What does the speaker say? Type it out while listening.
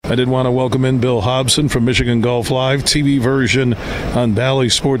I did want to welcome in Bill Hobson from Michigan Golf Live, TV version on Bally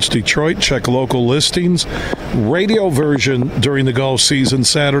Sports Detroit. Check local listings. Radio version during the golf season,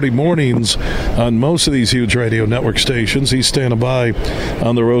 Saturday mornings on most of these huge radio network stations. He's standing by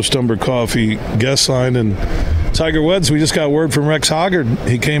on the Roast Umber Coffee guest line. And Tiger Woods, we just got word from Rex Hoggard.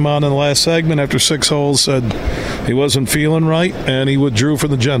 He came on in the last segment after 6 holes, said he wasn't feeling right, and he withdrew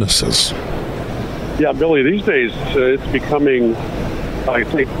from the Genesis. Yeah, Billy, these days it's becoming, I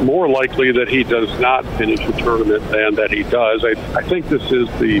think, more likely that he does not finish the tournament than that he does. I think this is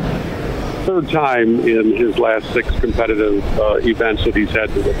the third time in his last 6 competitive events that he's had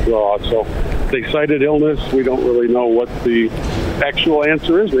to withdraw. So they cited illness. We don't really know what the actual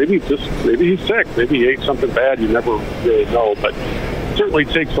answer is. Maybe he's sick. Maybe he ate something bad. You never really know. But it certainly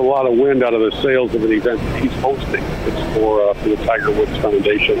takes a lot of wind out of the sails of an event that he's hosting. It's for the Tiger Woods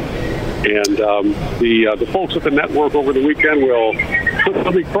Foundation. And the folks at the network over the weekend will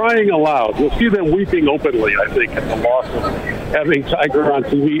be crying aloud. We'll see them weeping openly, I think, at the loss of having Tiger on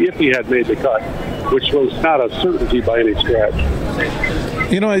TV if he had made the cut, which was not a certainty by any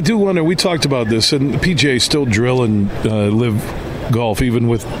stretch. You know, I do wonder, we talked about this, and the PGA still drilling live golf, even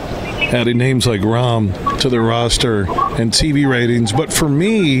with adding names like Rahm to their roster and TV ratings. But for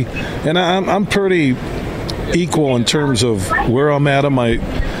me, and I'm pretty equal in terms of where I'm at on my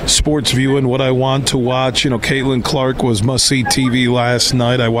sports viewing, what I want to watch. You know, Caitlin Clark was must-see TV last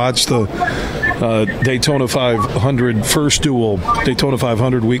night. I watched the Daytona 500 first duel, Daytona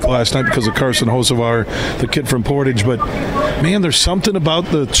 500 week last night because of Carson Hocevar, the kid from Portage. But, man, there's something about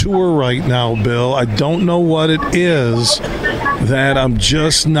the tour right now, Bill. I don't know what it is that I'm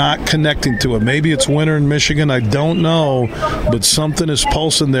just not connecting to it. Maybe it's winter in Michigan. I don't know. But something is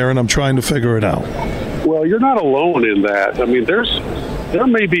pulsing there, and I'm trying to figure it out. Well, you're not alone in that. I mean, there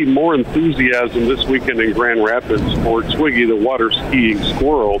may be more enthusiasm this weekend in Grand Rapids for Twiggy the water skiing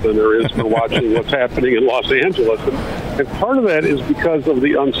squirrel than there is for watching what's happening in Los Angeles. And part of that is because of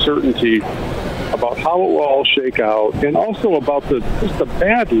the uncertainty about how it will all shake out, and also about just the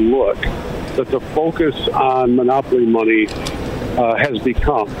bad look that the focus on monopoly money has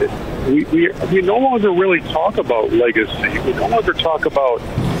become. We no longer really talk about legacy. We no longer talk about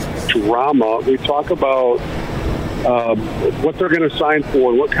drama. We talk about what they're going to sign for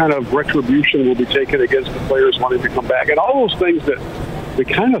and what kind of retribution will be taken against the players wanting to come back, and all those things that we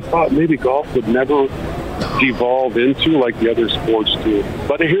kind of thought maybe golf would never devolve into like the other sports do.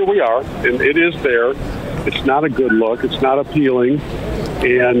 But here we are, and it is there. It's not a good look. It's not appealing,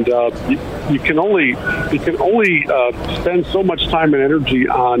 and you can only spend so much time and energy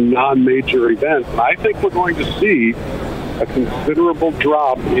on non-major events. And I think we're going to see a considerable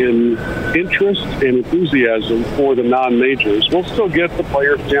drop in interest and enthusiasm for the non-majors. We'll still get the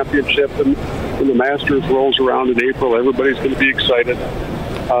Players' Championship, and when the Masters rolls around in April, everybody's going to be excited.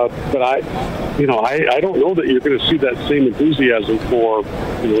 But I don't know that you're going to see that same enthusiasm for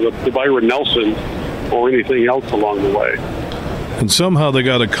the Byron Nelson or anything else along the way. And somehow they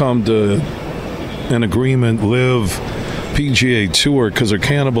got to come to an agreement, live PGA Tour, because they're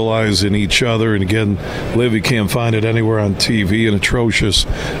cannibalizing each other. And again, Liv, you can't find it anywhere on TV, and atrocious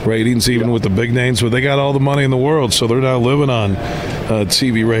ratings, even with the big names. But they got all the money in the world, so they're not living on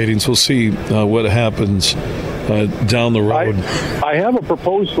TV ratings. We'll see what happens down the road. I have a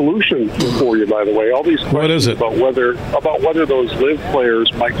proposed solution for you, by the way. All these questions what is it? about whether those Liv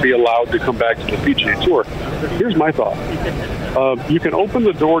players might be allowed to come back to the PGA Tour. Here's my thought. You can open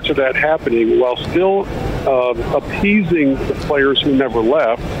the door to that happening while still appeasing the players who never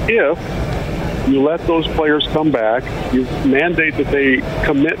left if you let those players come back. You mandate that they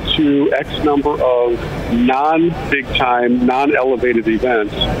commit to X number of non-big-time, non-elevated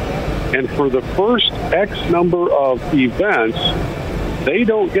events. And for the first X number of events, they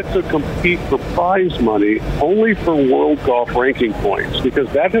don't get to compete for prize money, only for world golf ranking points,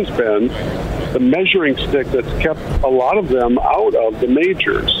 because that has been the measuring stick that's kept a lot of them out of the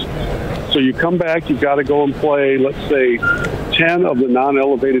majors. So you come back, you've got to go and play, let's say, 10 of the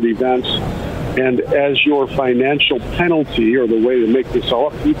non-elevated events, and as your financial penalty, or the way to make this all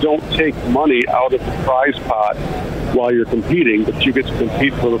up, you don't take money out of the prize pot while you're competing, but you get to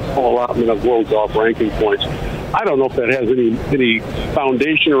compete for the full allotment of world golf ranking points. I don't know if that has any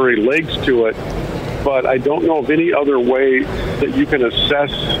foundation or any legs to it, but I don't know of any other way that you can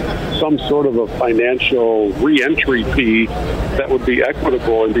assess some sort of a financial re-entry fee that would be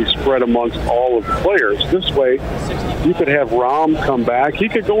equitable and be spread amongst all of the players. This way, you could have Rahm come back. He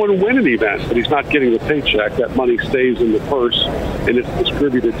could go and win an event, but he's not getting the paycheck. That money stays in the purse, and it's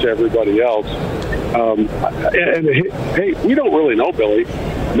distributed to everybody else. And hey, we don't really know, Billy.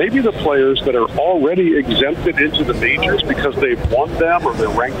 maybe the players that are already exempted into the majors because they've won them or they're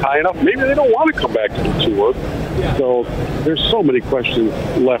ranked high enough, maybe they don't want to come back to the tour. So there's so many questions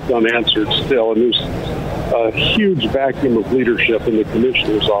left unanswered still, and there's a huge vacuum of leadership in the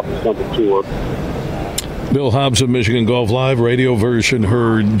commissioner's office on the tour. Bill Hobson, Michigan Golf Live, radio version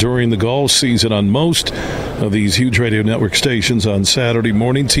heard during the golf season on most of these huge radio network stations on Saturday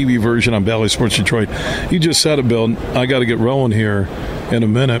morning, TV version on Bally Sports Detroit. You just said it, Bill. I got to get rolling here in a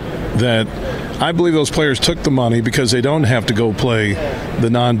minute, that I believe those players took the money because they don't have to go play the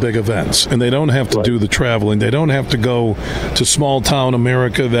non-big events, and they don't have to do the traveling. They don't have to go to small-town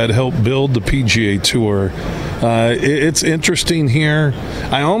America that helped build the PGA Tour. It's interesting here.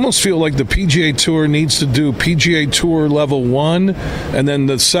 I almost feel like the PGA Tour needs to do PGA Tour Level 1 and then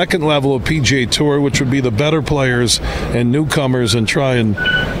the second level of PGA Tour, which would be the better players and newcomers, and try and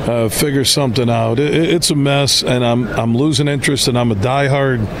figure something out. It's a mess, and I'm losing interest, and I'm a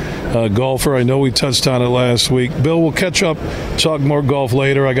diehard golfer. I know we touched on it last week. Bill, we'll catch up, talk more golf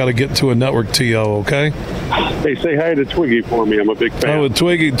later. I got to get to a network TO, okay? Hey, say hi to Twiggy for me. I'm a big fan. Oh,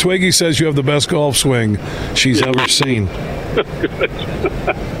 Twiggy says you have the best golf swing she's ever seen.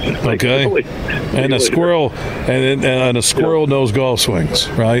 Okay, and a squirrel, and a squirrel knows golf swings,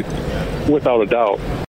 right? Without a doubt.